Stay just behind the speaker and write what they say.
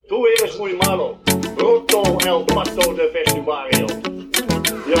es muy malo. Roto el pato de vestuario.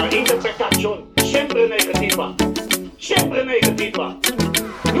 La interpretación siempre negativa. Siempre negativa.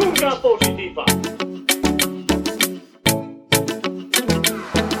 Nunca positiva.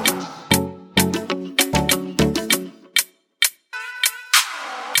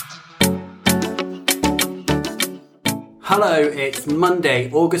 Hello, it's Monday,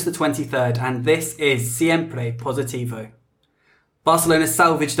 August the 23rd, and this is Siempre Positivo. Barcelona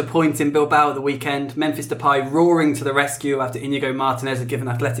salvaged a point in Bilbao at the weekend, Memphis Depay roaring to the rescue after Inigo Martinez had given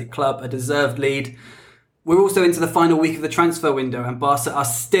Athletic Club a deserved lead. We're also into the final week of the transfer window, and Barca are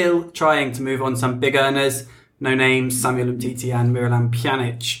still trying to move on some big earners, no names, Samuel Umtiti and Miralem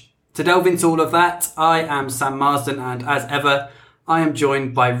Pjanic. To delve into all of that, I am Sam Marsden, and as ever, I am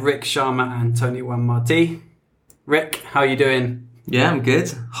joined by Rick Sharma and Tony Juanmartí. Rick, how are you doing? Yeah, I'm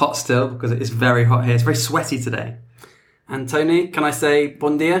good. Hot still because it is very hot here. It's very sweaty today. And Tony, can I say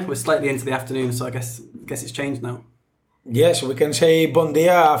bon dia? We're slightly into the afternoon, so I guess it's changed now. Yes, we can say bon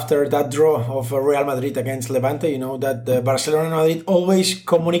dia after that draw of Real Madrid against Levante. You know that Barcelona and Madrid always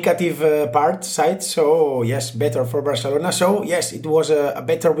communicative side. So yes, better for Barcelona. So yes, it was a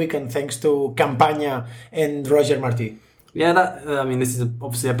better weekend thanks to Campaña and Roger Martí. Yeah, this is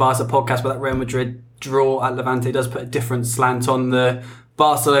obviously a Barca podcast, but that Real Madrid draw at Levante does put a different slant on the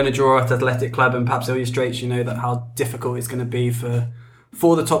Barcelona draw at Athletic Club, and perhaps illustrates, that how difficult it's going to be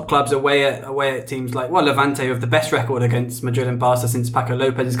for the top clubs away at teams like Levante, who have the best record against Madrid and Barca since Paco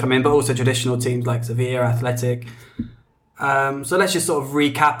Lopez has come in, but also traditional teams like Sevilla, Athletic. So let's just sort of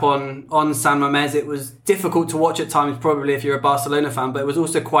recap on San Mamés. It was difficult to watch at times, probably if you're a Barcelona fan, but it was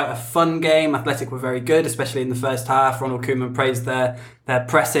also quite a fun game. Athletic were very good, especially in the first half. Ronald Koeman praised their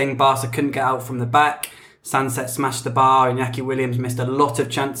pressing. Barca couldn't get out from the back. Sunset smashed the bar. Iñaki Williams missed a lot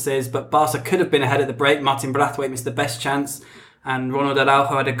of chances, but Barca could have been ahead at the break. Martin Braithwaite missed the best chance, and Ronald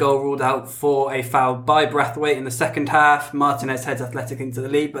Araujo had a goal ruled out for a foul by Braithwaite in the second half. Martinez heads Athletic into the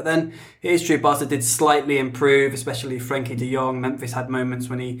lead, but then it is true Barca did slightly improve, especially Frenkie de Jong. Memphis had moments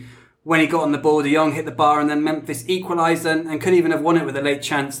when he got on the ball, de Jong hit the bar, and then Memphis equalised and could even have won it with a late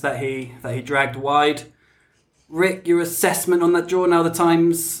chance that he dragged wide. Rick, your assessment on that draw now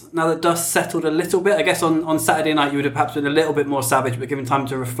that dust settled a little bit? I guess on Saturday night you would have perhaps been a little bit more savage, but given time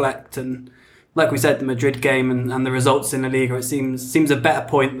to reflect, and like we said, the Madrid game and the results in La Liga, it seems a better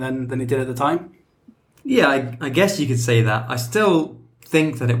point than it did at the time. Yeah, I guess you could say that. I still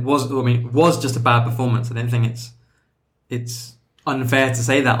think that it was just a bad performance. I don't think it's unfair to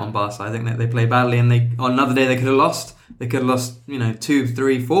say that on Barca. I think that they play badly, and on another day they could have lost. They could have lost, 2,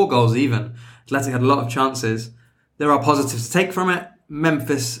 3, 4 goals even. Athletic had a lot of chances. There are positives to take from it.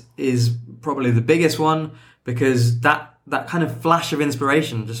 Memphis is probably the biggest one, because that kind of flash of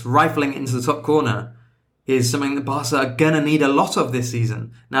inspiration, just rifling it into the top corner, is something that Barca are going to need a lot of this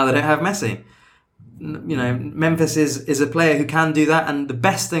season, now they don't have Messi. Memphis is a player who can do that, and the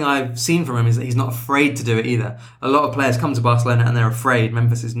best thing I've seen from him is that he's not afraid to do it either. A lot of players come to Barcelona and they're afraid.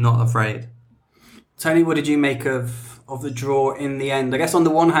 Memphis is not afraid. Tony, what did you make of the draw in the end? I guess on the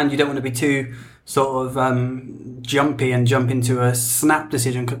one hand, you don't want to be too sort of jumpy and jump into a snap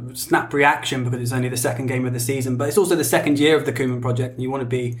reaction because it's only the second game of the season, but it's also the second year of the Koeman project, and you want to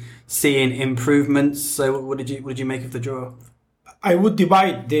be seeing improvements. So what did you make of the draw? I would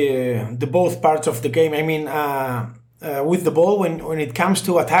divide the both parts of the game. I mean, with the ball, when it comes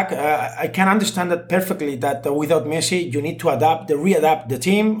to attack, I can understand that perfectly, that without Messi you need to readapt the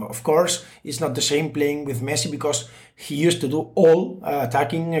team. Of course, it's not the same playing with Messi, because he used to do all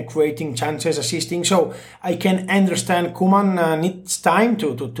attacking, creating chances, assisting. So I can understand Koeman needs time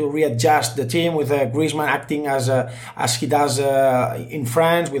to readjust the team, with Griezmann acting as he does in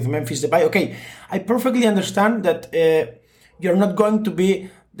France with Memphis Depay. Okay, I perfectly understand that you're not going to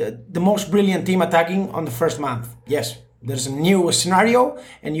be the most brilliant team attacking on the first month. Yes, there's a new scenario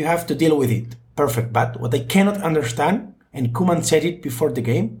and you have to deal with it. Perfect. But what I cannot understand, and Koeman said it before the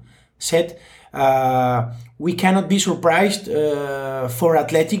game, we cannot be surprised for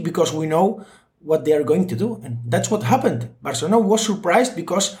Athletic, because we know what they are going to do, and that's what happened. Barcelona was surprised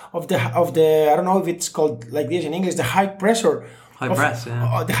because of the I don't know if it's called like this in English, the high press of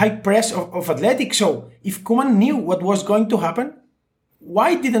Athletic. So if Koeman knew what was going to happen,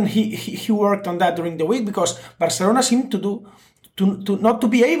 why didn't he worked on that during the week? Because Barcelona seemed to not to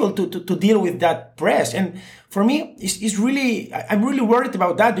be able to deal with that press. And for me, I'm really worried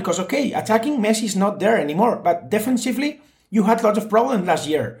about that, because okay, attacking Messi is not there anymore, but defensively you had lots of problems last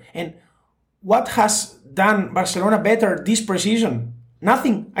year. And what has done Barcelona better this preseason?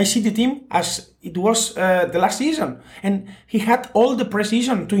 Nothing. I see the team as it was the last season, and he had all the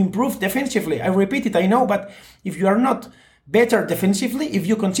precision to improve defensively. I repeat it, I know, but if you are not better defensively, if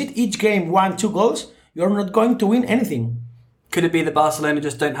you concede each game 1-2 goals, you're not going to win anything. Could it be that Barcelona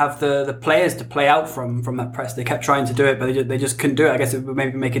just don't have the players to play out from that press? They kept trying to do it, but they just couldn't do it. I guess it would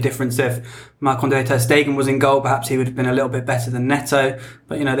maybe make a difference if Marc-André ter Stegen was in goal. Perhaps he would have been a little bit better than Neto.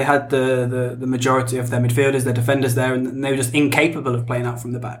 But, they had the majority of their midfielders, their defenders there, and they were just incapable of playing out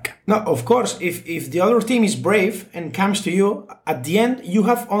from the back. No, of course, if the other team is brave and comes to you, at the end, you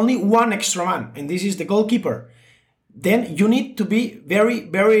have only one extra man, and this is the goalkeeper. Then you need to be very,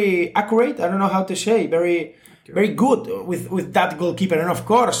 very accurate. I don't know how to say, very good with that goalkeeper. And of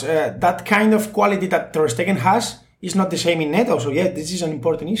course, that kind of quality that Ter Stegen has is not the same in Neto. So yeah, this is an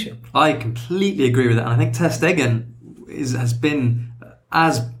important issue. I completely agree with that. And I think Ter Stegen has been,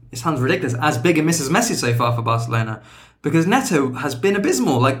 it sounds ridiculous, as big a miss as Messi so far for Barcelona. Because Neto has been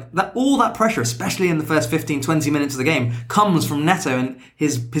abysmal. Like all that pressure, especially in the first 15-20 minutes of the game, comes from Neto and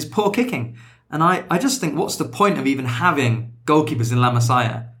his poor kicking. And I just think, what's the point of even having goalkeepers in La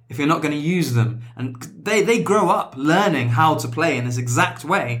Masia if you're not going to use them? And they grow up learning how to play in this exact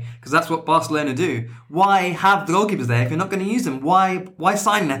way, because that's what Barcelona do. Why have the goalkeepers there if you're not going to use them? Why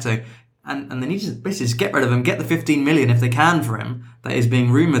sign Neto? And they need to basically just get rid of him, get the 15 million if they can for him, that is being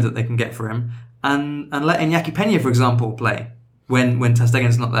rumoured that they can get for him, and let Iñaki Peña, for example, play when Ter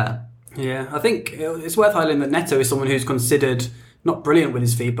Stegen's not there. Yeah, I think it's worth highlighting that Neto is someone who's considered not brilliant with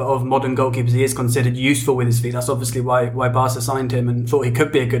his feet, but of modern goalkeepers, he is considered useful with his feet. That's obviously why Barca signed him and thought he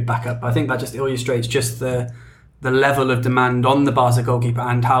could be a good backup. I think that just illustrates just the level of demand on the Barca goalkeeper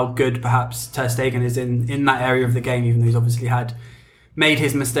and how good perhaps Ter Stegen is in that area of the game, even though he's obviously made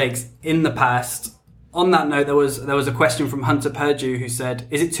his mistakes in the past. On that note, there was a question from Hunter Perdue who said,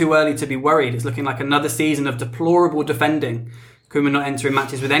 is it too early to be worried? It's looking like another season of deplorable defending. Koeman not entering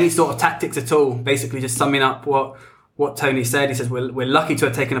matches with any sort of tactics at all. Basically just summing up what Tony said. He says, we're lucky to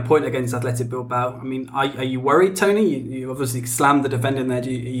have taken a point against Athletic Bilbao. I mean, are you worried, Tony? You obviously slammed the defending there. Are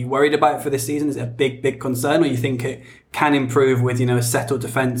you worried about it for this season? Is it a big concern, or you think it can improve with, a settled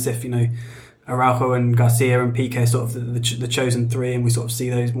defence if, Araujo and Garcia and Piqué sort of the chosen three, and we sort of see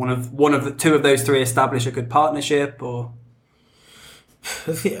those one of the two of those three establish a good partnership? Or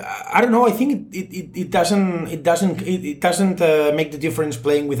I don't know. I think it doesn't make the difference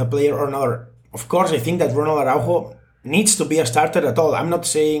playing with a player or another. Of course, I think that Ronald Araujo needs to be a starter at all. I'm not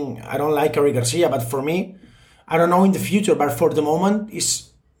saying I don't like Eric Garcia, but for me, I don't know in the future, but for the moment,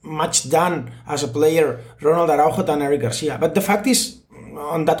 it's much done as a player, Ronald Araujo, than Eric Garcia. But the fact is,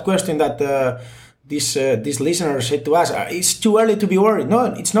 on that question that this listener said to us, it's too early to be worried. No,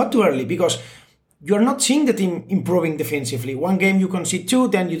 it's not too early, because you're not seeing the team improving defensively. One game you concede 2,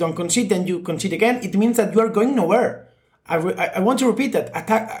 then you don't concede, then you concede again. It means that you are going nowhere. I want to repeat that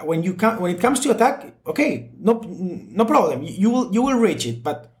attack when it comes to attack, okay, no problem. You will reach it,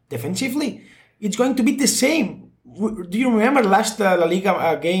 but defensively, it's going to be the same. Do you remember last La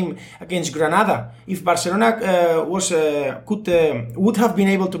Liga game against Granada? If Barcelona would have been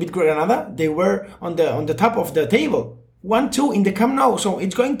able to beat Granada, they were on the top of the table, 1-2 in the Camp Nou. So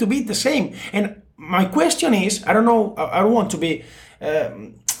it's going to be the same. And my question is, I don't know, I don't want to be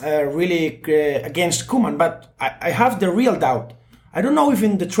really against Koeman, but I have the real doubt. I don't know if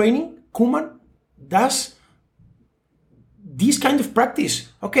in the training Koeman does this kind of practice.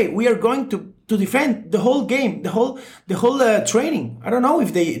 Okay, we are going to defend the whole game, the whole training. I don't know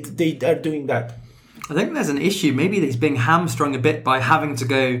if they are doing that. I think there's an issue. Maybe he's being hamstrung a bit by having to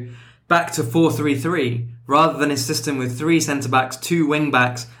go back to 4-3-3 rather than his system with 3 centre-backs, 2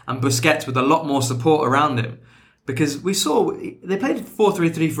 wing-backs and Busquets with a lot more support around him. Because we saw they played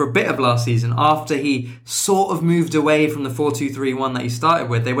 4-3-3 for a bit of last season after he sort of moved away from the 4-2-3-1 that he started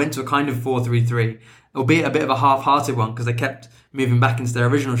with. They went to a kind of 4-3-3, albeit a bit of a half-hearted one because they kept moving back into their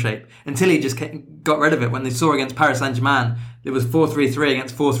original shape until he just got rid of it. When they saw against Paris Saint-Germain, it was 4-3-3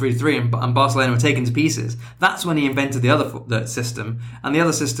 against 4-3-3 and Barcelona were taken to pieces. That's when he invented the system. And the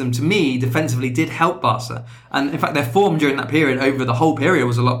other system, to me, defensively did help Barca. And in fact, their form during that period, over the whole period,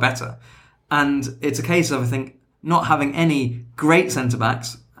 was a lot better. And it's a case of, I think, not having any great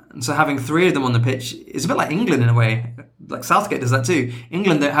centre-backs, and so having 3 of them on the pitch is a bit like England in a way. Like Southgate does that too.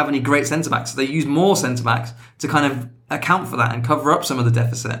 England don't have any great centre-backs, so they use more centre-backs to kind of account for that and cover up some of the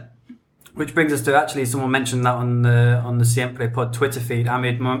deficit. Which brings us to, actually, someone mentioned that on the Siempre Pod Twitter feed.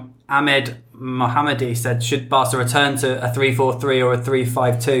 Ahmed Mohammadi said, should Barca return to a 3-4-3 or a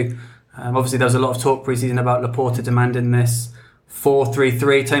 3-5-2? Obviously, there was a lot of talk pre-season about Laporta demanding this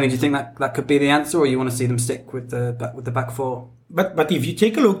 4-3-3. Tony, do you think that could be the answer, or you want to see them stick with the back 4? But if you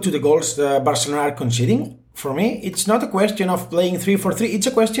take a look to the goals Barcelona are conceding, for me, it's not a question of playing 3-4-3. It's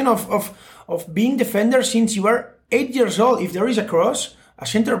a question of being defender since you are 8 years old. If there is a cross, a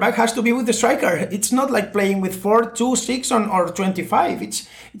center back has to be with the striker. It's not like playing with 4-2-6 or 25.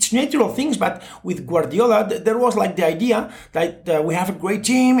 It's natural things. But with Guardiola, there was like the idea that we have a great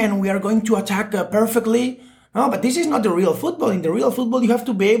team and we are going to attack perfectly. No, but this is not the real football. In the real football, you have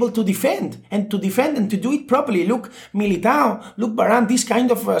to be able to defend and to do it properly. Look, Militao, look, Varane, these kind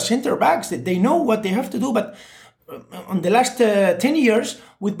of center backs, they know what they have to do. But on the last 10 years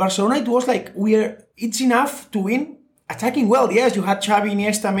with Barcelona, it was like it's enough to win. Attacking well, yes, you had Xavi,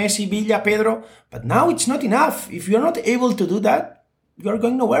 Iniesta, Messi, Villa, Pedro, but now it's not enough. If you're not able to do that, you're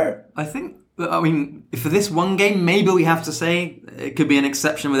going nowhere. I mean, for this one game, maybe we have to say it could be an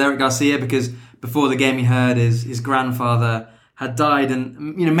exception with Eric Garcia, because before the game he heard his grandfather had died,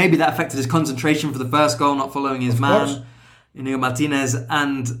 and maybe that affected his concentration for the first goal, not following his man, Inigo Martinez.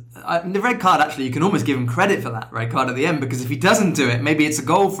 And the red card, actually, you can almost give him credit for that red card at the end, because if he doesn't do it, maybe it's a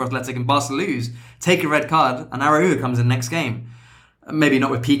goal for Athletic and Barca lose, take a red card, and Araujo comes in next game. Maybe not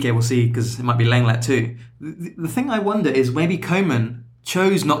with Piqué, we'll see, because it might be Lenglet too. The thing I wonder is maybe Koeman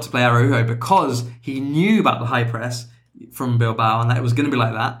chose not to play Araujo because he knew about the high press from Bilbao and that it was going to be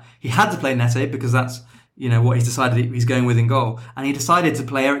like that. He had to play Nete because that's what he's decided he's going with in goal. And he decided to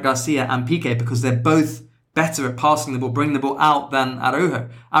play Eric Garcia and Piqué because they're both better at passing the ball, bringing the ball out than Araujo.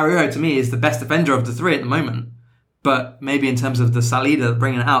 Araujo, to me, is the best defender of the three at the moment. But maybe in terms of the salida,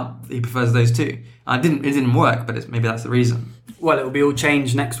 bringing it out, he prefers those two. It didn't work, but maybe that's the reason. Well, it will be all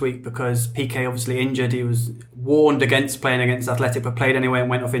changed next week because Piqué obviously injured. He was warned against playing against Athletic, but played anyway and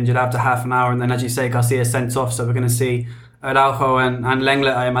went off injured after half an hour. And then, as you say, Garcia sent off. So we're going to see Araujo and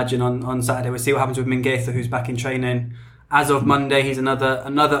Lenglet, I imagine, on Saturday. We'll see what happens with Mingueza, who's back in training as of Monday. He's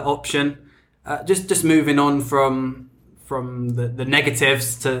another option. Just moving on from the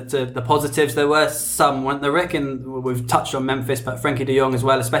negatives to the positives. There were some, weren't there, Rick? And we've touched on Memphis, but Frenkie de Jong as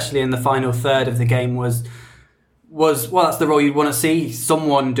well, especially in the final third of the game, was well, that's the role you'd want to see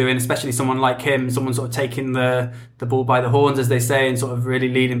someone doing, especially someone like him, someone sort of taking the ball by the horns, as they say, and sort of really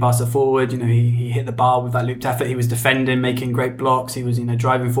leading Barca forward. He hit the bar with that looped effort. He was defending, making great blocks. He was,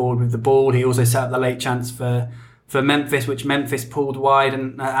 driving forward with the ball. He also set up the late chance for Memphis, which Memphis pulled wide.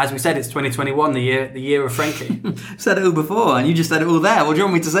 And as we said, it's 2021, the year of Frenkie. Said it all before, and you just said it all there. What do you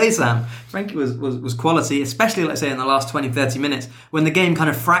want me to say, Sam? Frenkie was quality, especially, let's say, in the last 20, 30 minutes. When the game kind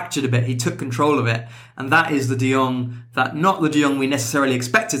of fractured a bit, he took control of it. And that is the De Jong, not the De Jong we necessarily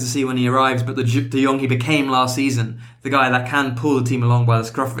expected to see when he arrives, but the De Jong he became last season. The guy that can pull the team along by the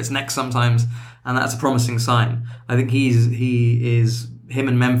scruff of its neck sometimes, and that's a promising sign. I think him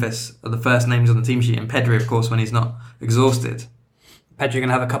and Memphis are the first names on the team sheet, and Pedri, of course, when he's not exhausted. Pedri going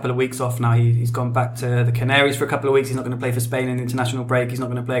to have a couple of weeks off now. He's gone back to the Canaries for a couple of weeks. He's not going to play for Spain in the international break. He's not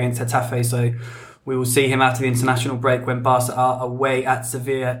going to play against Getafe, so we will see him after the international break when Barca are away at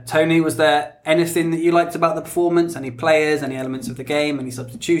Sevilla. Tony, was there anything that you liked about the performance? Any players, any elements of the game, any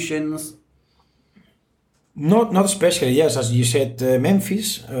substitutions? Not especially, yes, as you said,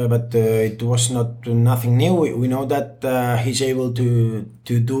 Memphis, but it was nothing new. We know that he's able to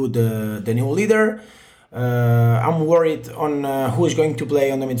do the new leader. I'm worried on who is going to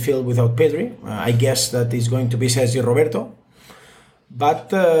play on the midfield without Pedri. I guess that is going to be Sergio Roberto.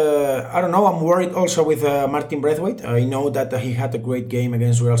 But I don't know, I'm worried also with Martin Braithwaite. I know that he had a great game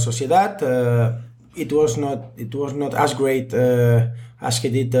against Real Sociedad. It was not as great as he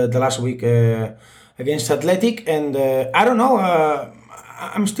did the last week against Athletic, and I don't know.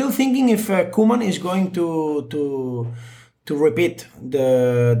 I'm still thinking if Koeman is going to repeat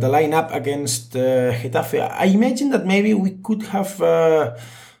the lineup against Getafe. I imagine that maybe we could have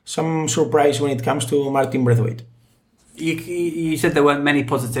some surprise when it comes to Martin Braithwaite. You said there weren't many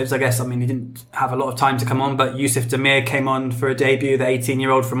positives. I guess, he didn't have a lot of time to come on, but Yusuf Demir came on for a debut, the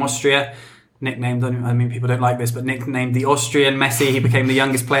 18-year-old from Austria. Nicknamed, people don't like this, but nicknamed the Austrian Messi. He became the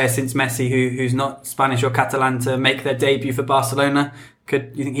youngest player since Messi who's not Spanish or Catalan to make their debut for Barcelona.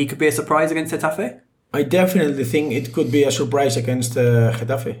 You think he could be a surprise against Getafe? I definitely think it could be a surprise against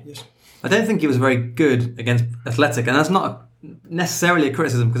Getafe, yes. I don't think he was very good against Athletic, and that's not necessarily a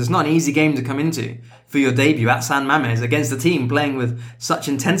criticism, because it's not an easy game to come into for your debut at San Mamés against a team playing with such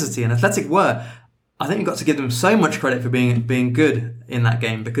intensity, and Athletic were. I think you've got to give them so much credit for being good in that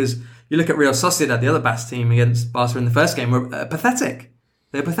game, because you look at Real Sociedad, the other Basque team against Barca in the first game, were pathetic.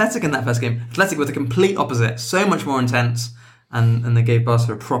 They were pathetic in that first game. Athletic were the complete opposite, so much more intense, and they gave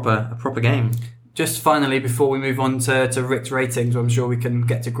Barca a proper game. Just finally, before we move on to Rick's ratings, I'm sure we can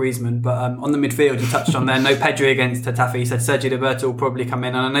get to Griezmann, but on the midfield, you touched on there, no Pedri against Getafe. He said Sergio Roberto will probably come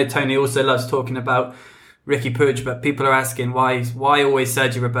in, and I know Tony also loves talking about Ricky Puig, but people are asking why always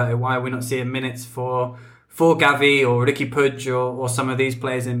Sergio Roberto? Why are we not seeing minutes for Gavi or Ricky Puig or some of these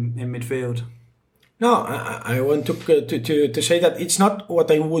players in midfield? No, I want to say that it's not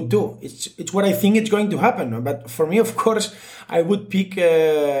what I would do. It's what I think it's going to happen. But for me, of course, I would pick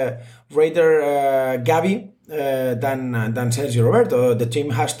rather Gavi than Sergio Roberto. The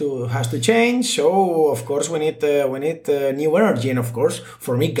team has to change. So of course we need new energy. And of course,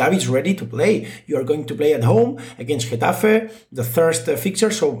 for me, Gavi is ready to play. You are going to play at home against Getafe, the first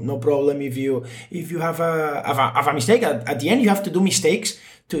fixture. So no problem if you have a mistake. At the end, you have to do mistakes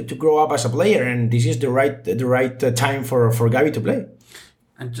to grow up as a player, and this is the right time for Gavi to play.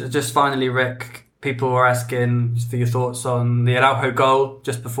 And just finally, Rick, people were asking for your thoughts on the Araujo goal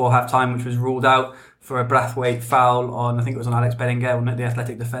just before half-time, which was ruled out for a Braithwaite foul on, I think it was on Alex Berenguer, wasn't it? The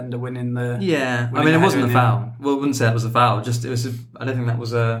Athletic defender winning the... Yeah, I mean, it wasn't a foul. Well, I wouldn't say it was a foul. I don't think that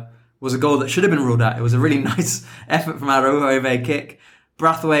was a goal that should have been ruled out. It was a really nice effort from Araujo over a kick.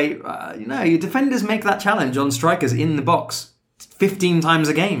 Braithwaite, your defenders make that challenge on strikers in the box 15 times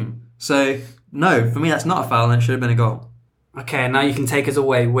a game. So, no, for me, that's not a foul and it should have been a goal. Okay, now you can take us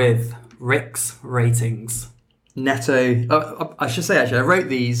away with Rick's ratings. Neto, I should say actually, I wrote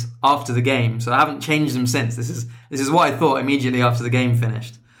these after the game, so I haven't changed them since. This is what I thought immediately after the game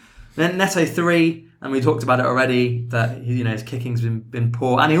finished. Then Neto 3, and we talked about it already, that his kicking's been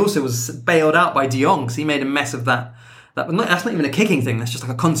poor, and he also was bailed out by De Jong because he made a mess of that. That's not even a kicking thing, that's just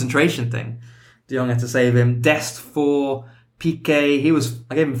like a concentration thing. De Jong had to save him. Dest 4, Piqué,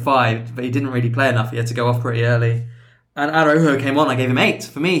 I gave him 5, but he didn't really play enough. He had to go off pretty early. And Araujo came on, I gave him 8.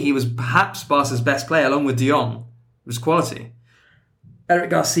 For me, he was perhaps Barca's best player, along with De Jong. It was quality.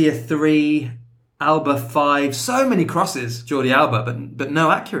 Eric Garcia 3, Alba 5. So many crosses, Jordi Alba, but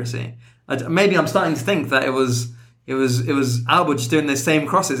no accuracy. Maybe I'm starting to think that it was Alba just doing those same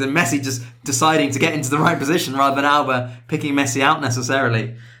crosses and Messi just deciding to get into the right position rather than Alba picking Messi out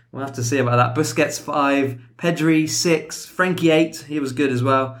necessarily. We'll have to see about that. Busquets 5, Pedri 6, Frankie 8. He was good as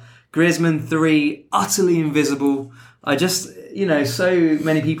well. Griezmann 3, utterly invisible. I just, so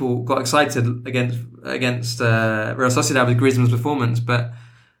many people got excited against Real Sociedad with Griezmann's performance, but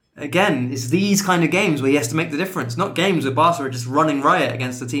again, it's these kind of games where he has to make the difference, not games where Barca are just running riot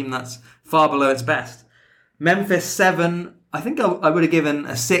against a team that's far below its best. Memphis 7, I think I would have given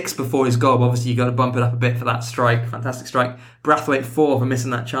a 6 before his goal, but obviously you got to bump it up a bit for that strike, fantastic strike. Braithwaite 4 for missing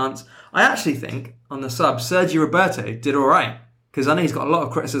that chance. I actually think, on the sub, Sergio Roberto did alright. Because I know he's got a lot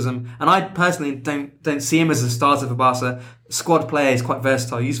of criticism, and I personally don't see him as a starter for Barca. Squad player is quite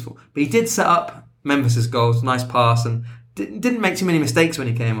versatile, useful. But he did set up Memphis' goals, nice pass, and didn't make too many mistakes when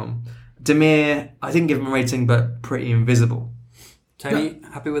he came on. Demir, I didn't give him a rating, but pretty invisible. Tony,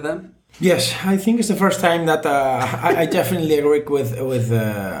 happy with them? Yes, I think it's the first time that I definitely agree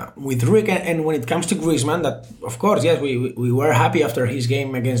with Rick. And when it comes to Griezmann, that of course, yes, we were happy after his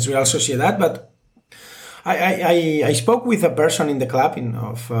game against Real Sociedad, but I spoke with a person in the club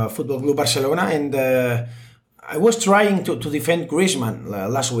of Football Club Barcelona, and I was trying to defend Griezmann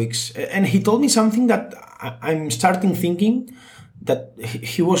last week, and he told me something that I'm starting thinking that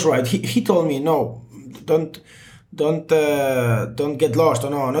he was right. He told me, no, don't get lost,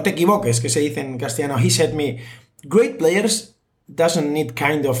 no te equivoques, que se dice en castellano. He said me, great players doesn't need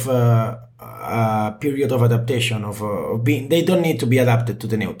kind of a period of adaptation of being. They don't need to be adapted to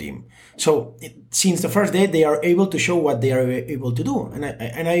the new team. So since the first day, they are able to show what they are able to do, and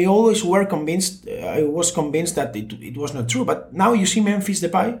I always was convinced that it was not true. But now you see Memphis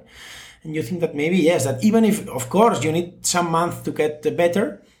Depay, and you think that maybe yes, that even if of course you need some month to get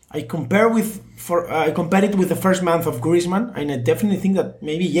better. I compare it with the first month of Griezmann, and I definitely think that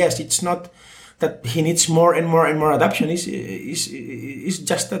maybe yes, it's not that he needs more and more and more adaptation. It's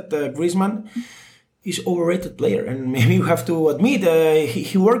just that Griezmann is overrated player, and maybe you have to admit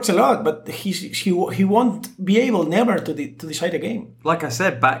he works a lot, but he won't be able never to decide a game. Like I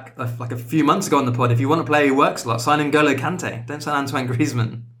said back like a few months ago on the pod, if you want a player who works a lot, sign N'Golo Kante. Don't sign Antoine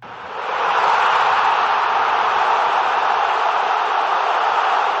Griezmann.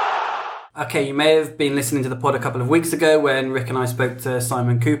 Okay, you may have been listening to the pod a couple of weeks ago when Rick and I spoke to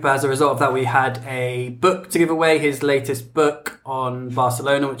Simon Cooper. As a result of that, we had a book to give away, his latest book on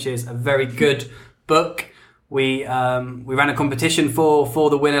Barcelona, which is a very good book. We ran a competition for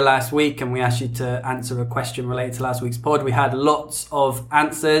the winner last week, and we asked you to answer a question related to last week's pod. We had lots of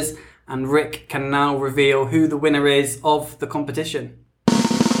answers, and Rick can now reveal who the winner is of the competition.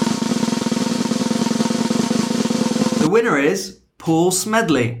 The winner is Paul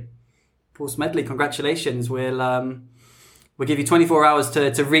Smedley. Paul Smedley, congratulations. We'll give you 24 hours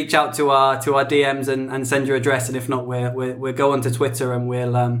to reach out to our DMs and send your address, and if not, we'll go onto Twitter and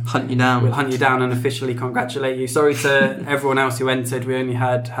we'll hunt you down. We'll hunt you down and officially congratulate you. Sorry to everyone else who entered. We only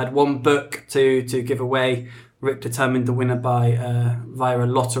had one book to give away. Rick determined the winner via a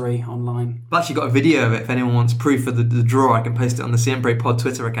lottery online. I've actually got a video of it. If anyone wants proof of the draw, I can post it on the Siempre Pod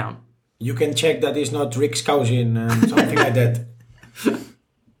Twitter account. You can check that it's not Rick's cousin and something like that.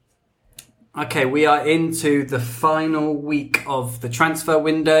 Okay, we are into the final week of the transfer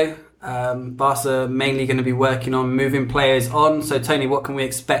window. Barca mainly going to be working on moving players on. So, Tony, what can we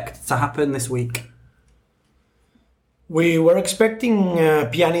expect to happen this week? We were expecting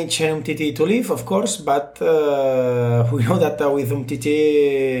Pjanic and Umtiti to leave, of course, but we know that with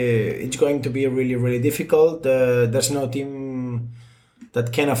Umtiti it's going to be really, really difficult. There's no team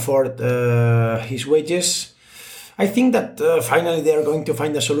that can afford his wages. I think that finally they are going to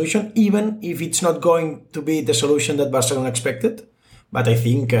find a solution, even if it's not going to be the solution that Barcelona expected. But I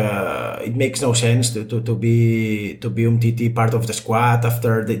think it makes no sense to be Umtiti part of the squad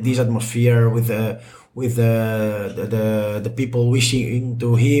after this atmosphere with the people wishing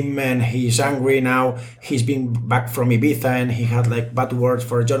to him, and he's angry now. He's been back from Ibiza and he had like bad words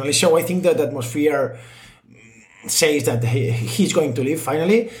for a journalist. So I think that the atmosphere says that he's going to leave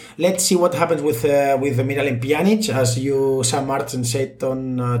finally. Let's see what happens with Miralem Pjanic. As Sam Martin said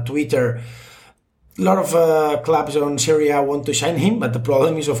on Twitter, a lot of clubs on Serie A want to sign him, but the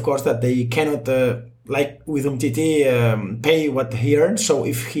problem is, of course, that they cannot, like with Umtiti, pay what he earns. So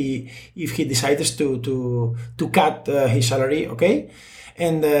if he decides to cut his salary, okay.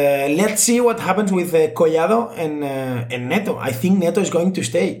 And let's see what happens with Collado and Neto. I think Neto is going to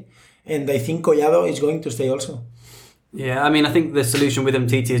stay, and I think Collado is going to stay also. Yeah, I mean, I think the solution with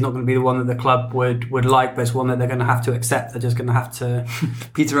Umtiti is not going to be the one that the club would like, but it's one that they're going to have to accept. They're just going to have to...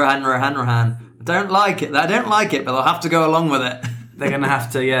 Peter Hanrahan. I don't like it, but they'll have to go along with it. They're going to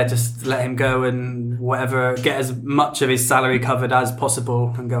have to, just let him go and whatever, get as much of his salary covered as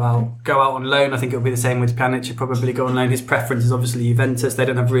possible and go out on loan. I think it'll be the same with Pjanic. He'll probably go on loan. His preference is obviously Juventus. They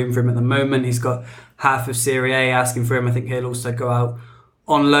don't have room for him at the moment. He's got half of Serie A asking for him. I think he'll also go out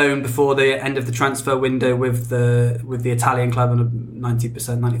on loan before the end of the transfer window with the Italian club, and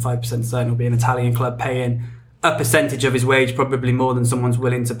 90%, 95% certain will be an Italian club paying a percentage of his wage, probably more than someone's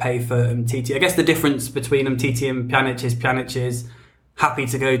willing to pay for Umtiti. I guess the difference between Umtiti and Pjanic is happy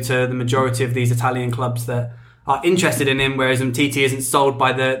to go to the majority of these Italian clubs that are interested in him, whereas Umtiti isn't sold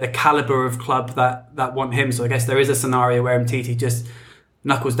by the calibre of club that want him. So I guess there is a scenario where Umtiti just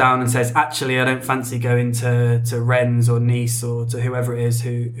knuckles down and says, actually, I don't fancy going to Rennes or Nice or to whoever it is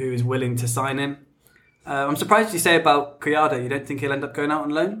who is willing to sign him. I'm surprised you say about Collado. You don't think he'll end up going out on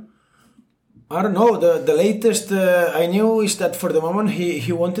loan? I don't know. The latest I knew is that for the moment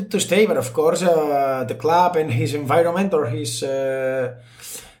he wanted to stay, but of course the club and his environment or his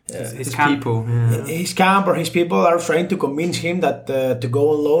camp. People, his camp or his people are trying to convince him that to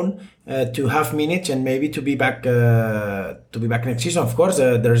go on loan, to have minutes and maybe to be back next season. Of course,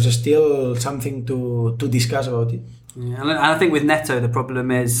 there's still something to discuss about it. Yeah, and I think with Neto the problem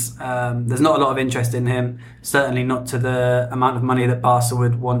is there's not a lot of interest in him. Certainly not to the amount of money that Barca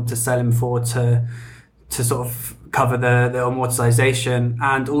would want to sell him for to sort of cover the amortization.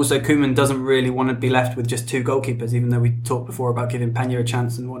 And also Koeman doesn't really want to be left with just two goalkeepers, even though we talked before about giving Peña a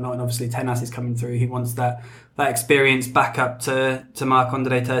chance and whatnot, and obviously Tenas is coming through. He wants that experience back up to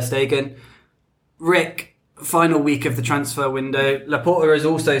Marc-Andre ter Stegen. Rick, final week of the transfer window. Laporta has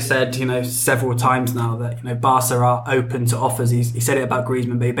also said, several times now that, Barca are open to offers. He said it about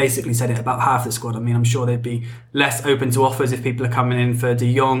Griezmann, but he basically said it about half the squad. I mean, I'm sure they'd be less open to offers if people are coming in for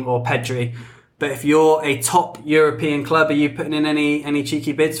De Jong or Pedri. But if you're a top European club, are you putting in any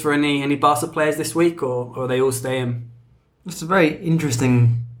cheeky bids for any Barca players this week, or are they all staying? It's a very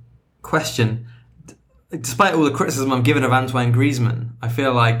interesting question. Despite all the criticism I've given of Antoine Griezmann, I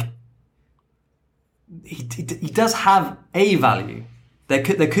feel like he does have a value. There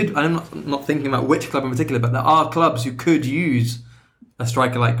could. I'm not thinking about which club in particular, but there are clubs who could use a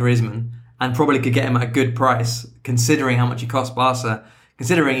striker like Griezmann and probably could get him at a good price, considering how much he costs Barca.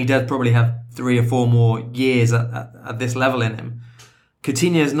 Considering he does probably have 3 or 4 more years at this level in him.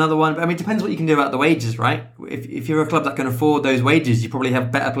 Coutinho is another one. But I mean, it depends what you can do about the wages, right? If you're a club that can afford those wages, you probably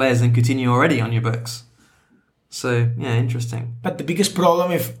have better players than Coutinho already on your books. So, yeah, interesting. But the biggest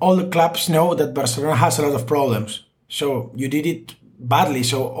problem, if all the clubs know that Barcelona has a lot of problems. So you did it badly.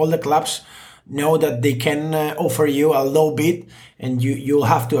 So all the clubs know that they can offer you a low bid and you'll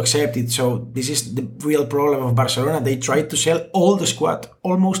have to accept it. So this is the real problem of Barcelona. They tried to sell all the squad,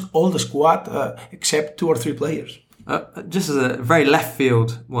 almost all the squad, except 2 or 3 players. Just as a very left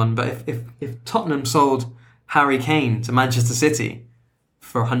field one, but if Tottenham sold Harry Kane to Manchester City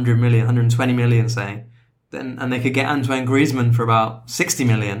for 100 million, 120 million, say, and they could get Antoine Griezmann for about 60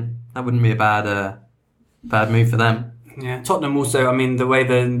 million, that wouldn't be a bad move for them. Yeah, Tottenham also, I mean, the way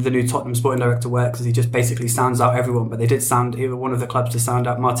the new Tottenham sporting director works is he just basically sounds out everyone, but they did sound, even one of the clubs to sound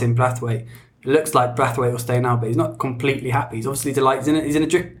out Martin Braithwaite. It looks like Braithwaite will stay now, but he's not completely happy. He's obviously delighted. He's in a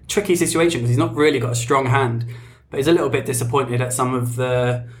tricky situation because he's not really got a strong hand, but he's a little bit disappointed at some of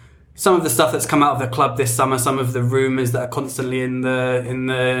the stuff that's come out of the club this summer, some of the rumours that are constantly in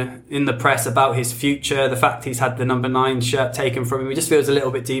the press about his future, the fact he's had the number 9 shirt taken from him. He just feels a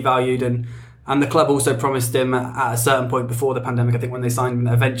little bit devalued, and the club also promised him at a certain point before the pandemic, I think when they signed him,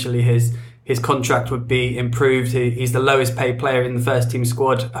 that eventually his contract would be improved. He's the lowest paid player in the first team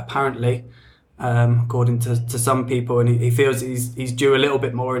squad, apparently, according to some people, and he feels he's due a little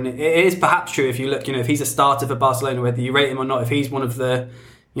bit more. And it is perhaps true if you look, if he's a starter for Barcelona, whether you rate him or not, if he's one of the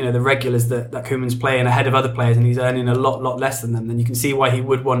the regulars that Koeman's playing ahead of other players and he's earning a lot less than them, then you can see why he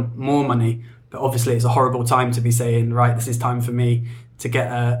would want more money. But obviously it's a horrible time to be saying, right, this is time for me to get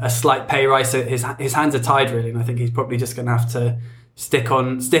a slight pay rise. So his hands are tied really, and I think he's probably just going to have to stick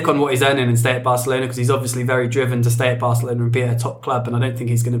on what he's earning and stay at Barcelona, because he's obviously very driven to stay at Barcelona and be at a top club, and I don't think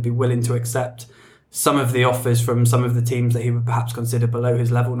he's going to be willing to accept some of the offers from some of the teams that he would perhaps consider below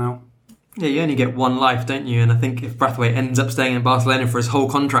his level now. Yeah, you only get one life, don't you? And I think if Braithwaite ends up staying in Barcelona for his whole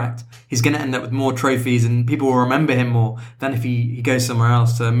contract, he's going to end up with more trophies and people will remember him more than if he goes somewhere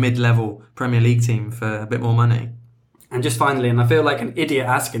else to a mid-level Premier League team for a bit more money. And just finally, and I feel like an idiot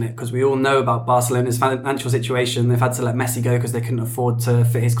asking it, because we all know about Barcelona's financial situation. They've had to let Messi go because they couldn't afford to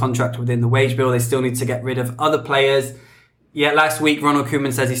fit his contract within the wage bill. They still need to get rid of other players. Yet last week, Ronald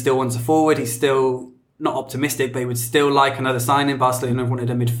Koeman says he still wants a forward. He's still not optimistic, but he would still like another signing. Barcelona wanted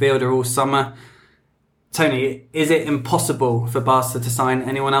a midfielder all summer. Tony, is it impossible for Barca to sign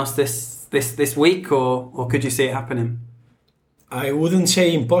anyone else this week, or could you see it happening? I wouldn't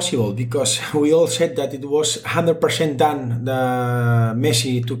say impossible, because we all said that it was 100% done,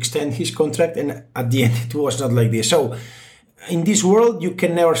 Messi to extend his contract, and at the end it was not like this. So in this world you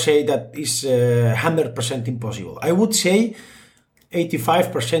can never say that it's 100% impossible. I would say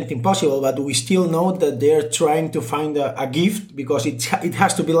 85% impossible, but we still know that they're trying to find a gift, because it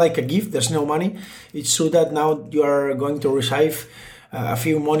has to be like a gift. There's no money. It's true that now you are going to receive a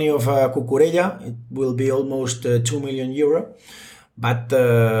few money of Cucurella. It will be almost 2 million euro. But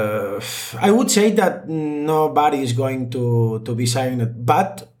I would say that nobody is going to be signing it.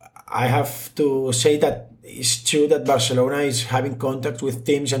 But I have to say that it's true that Barcelona is having contact with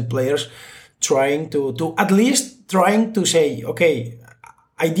teams and players, trying to at least say, okay,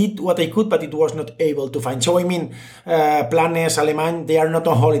 I did what I could, but it was not able to find. So I mean, Planes, Alemán, they are not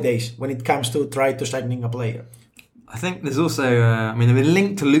on holidays when it comes to try to signing a player. I think there's also, they've been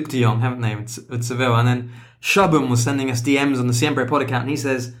linked to Luuk de Jong, haven't they, with Seville? And then Shabum was sending us DMs on the Siempre pod account, and he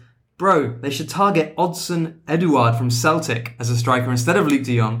says, bro, they should target Odsonne Edouard from Celtic as a striker instead of Luuk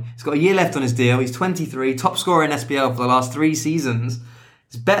de Jong. He's got a year left on his deal. He's 23, top scorer in SPL for the last 3 seasons.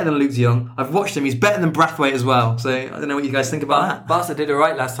 He's better than Luuk de Jong. I've watched him. He's better than Braithwaite as well. So I don't know what you guys think about that. Barca did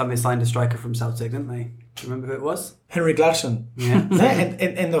alright last time they signed a striker from Celtic, didn't they? Do you remember who it was? Henrik Larsson. Yeah.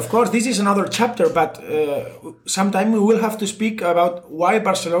 and of course, this is another chapter, but sometime we will have to speak about why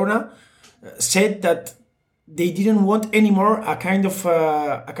Barcelona said that they didn't want anymore a kind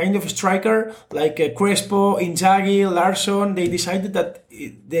of striker like Crespo, Inzaghi, Larsson. They decided that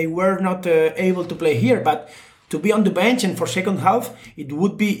they were not able to play here, but to be on the bench and for second half, it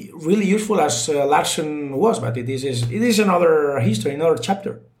would be really useful, as Larsson was. But it is another history, another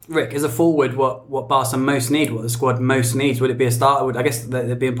chapter. Rick, as a forward, what Barca most need, what the squad most needs, would it be a starter? I guess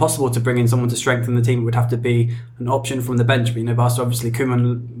it'd be impossible to bring in someone to strengthen the team. It would have to be an option from the bench. But Barca, obviously,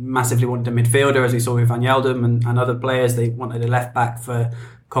 Koeman massively wanted a midfielder, as we saw with Van Yaldum and other players. They wanted a left back for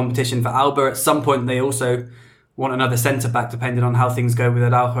competition for Alba. At some point, they also want another centre back, depending on how things go with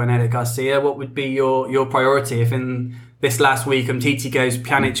Araujo and Eric Garcia. What would be your priority if in this last week Umtiti goes,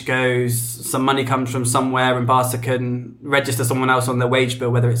 Pjanic goes, some money comes from somewhere, and Barca can register someone else on their wage bill,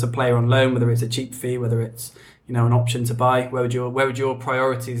 whether it's a player on loan, whether it's a cheap fee, whether it's an option to buy? Where would your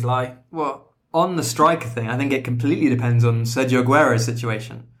priorities lie? Well, on the striker thing, I think it completely depends on Sergio Aguero's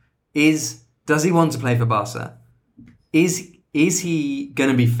situation. Does he want to play for Barca? Is he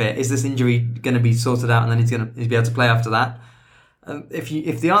going to be fit? Is this injury going to be sorted out and then he's be able to play after that?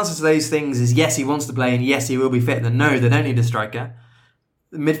 If the answer to those things is yes, he wants to play and yes, he will be fit, then no, they don't need a striker.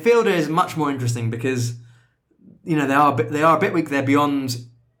 The midfielder is much more interesting because they are a bit weak. They're beyond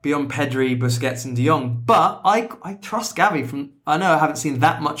Pedri, Busquets, and De Jong. But I trust Gavi. I know I haven't seen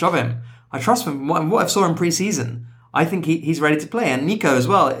that much of him. I trust him. What I saw in pre-season, I think he's ready to play. And Nico as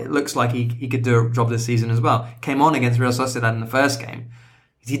well, it looks like he could do a job this season as well. Came on against Real Sociedad in the first game.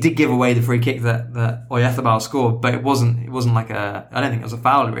 He did give away the free kick that Oyarzabal scored, but it wasn't like I don't think it was a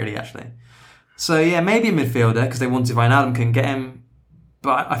foul really, actually. So yeah, maybe a midfielder because they wanted Wijnaldum, couldn't get him.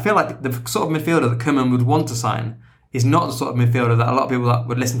 But I feel like the sort of midfielder that Koeman would want to sign is not the sort of midfielder that a lot of people that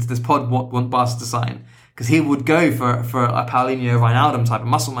would listen to this pod want Barca to sign, because he would go for a Paulinho Wijnaldum type of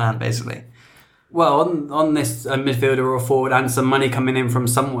muscle man, basically. Well, on this midfielder or forward and some money coming in from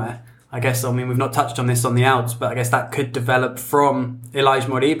somewhere, I guess, I mean, we've not touched on this on the outs, but I guess that could develop from Elijah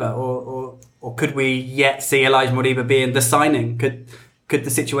Moriba, or could we yet see Elijah Moriba being the signing? Could the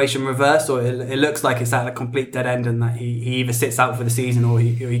situation reverse, or it looks like it's at a complete dead end and that he either sits out for the season or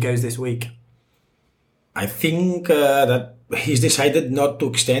he goes this week? I think that he's decided not to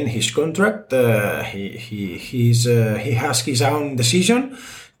extend his contract. He has his own decision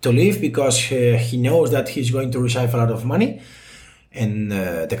to leave because he knows that he's going to receive a lot of money. And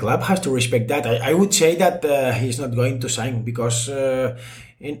the club has to respect that. I would say that he's not going to sign because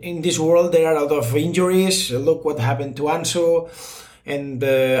in this world there are a lot of injuries. Look what happened to Ansu. And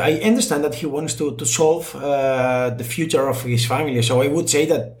I understand that he wants to solve the future of his family. So I would say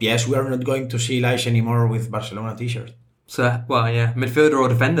that, yes, we are not going to see Elijah anymore with Barcelona t-shirt. So, well, yeah, midfielder or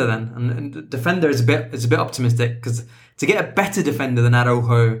defender then. And defender is a bit optimistic because to get a better defender than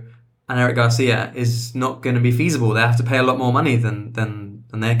Araujo and Eric Garcia is not going to be feasible. They have to pay a lot more money than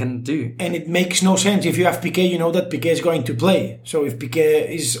they can do. And it makes no sense. If you have Piqué, you know that Piqué is going to play. So if Piqué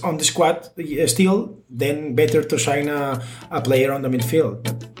is on the squad still, then better to sign a player on the midfield.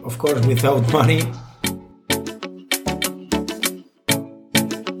 But of course, without money,